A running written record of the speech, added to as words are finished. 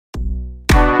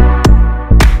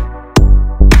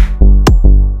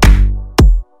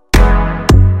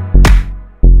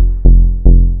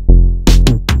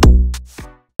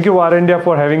you, VARINDIA,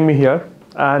 for having me here.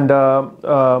 And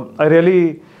I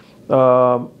really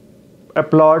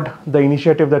applaud the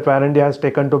initiative that VARINDIA has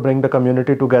taken to bring the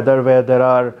community together, where there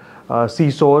are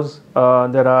CISOs,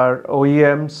 there are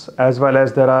OEMs, as well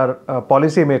as there are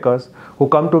policymakers who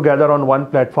come together on one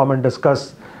platform and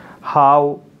discuss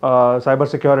how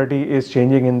cybersecurity is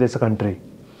changing in this country.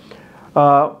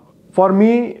 For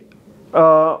me,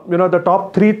 the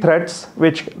top 3 threats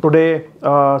which today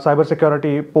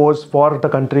cybersecurity pose for the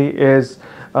country is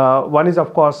one is,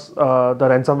 of course, the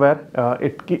ransomware.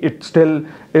 It still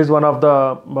is one of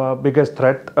the biggest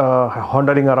threat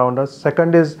wandering around us.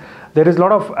 Second is there is a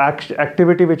lot of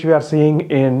activity which we are seeing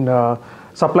in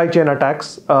supply chain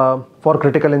attacks for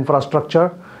critical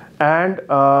infrastructure and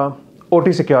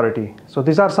OT security. So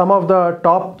these are some of the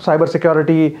top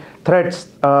cybersecurity threats.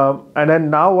 And then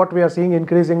now what we are seeing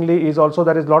increasingly is also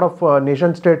there is a lot of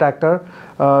nation state actor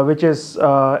which is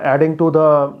adding to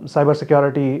the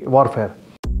cybersecurity warfare.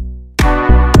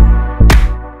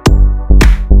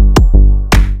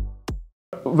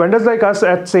 Vendors like us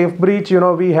at Safebreach,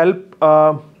 we help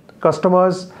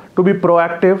customers to be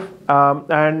proactive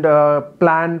and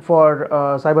plan for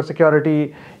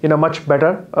cybersecurity in a much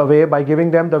better way by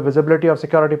giving them the visibility of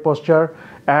security posture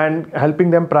and helping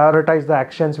them prioritize the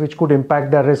actions which could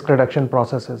impact their risk reduction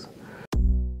processes.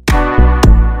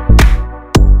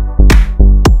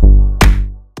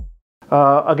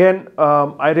 Again,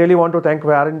 I really want to thank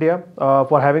VARINDIA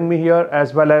for having me here,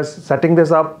 as well as setting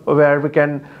this up where we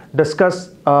can discuss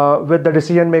with the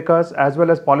decision makers as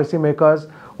well as policy makers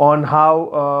on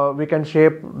how we can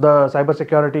shape the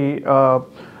cybersecurity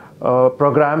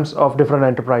programs of different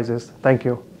enterprises. Thank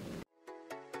you.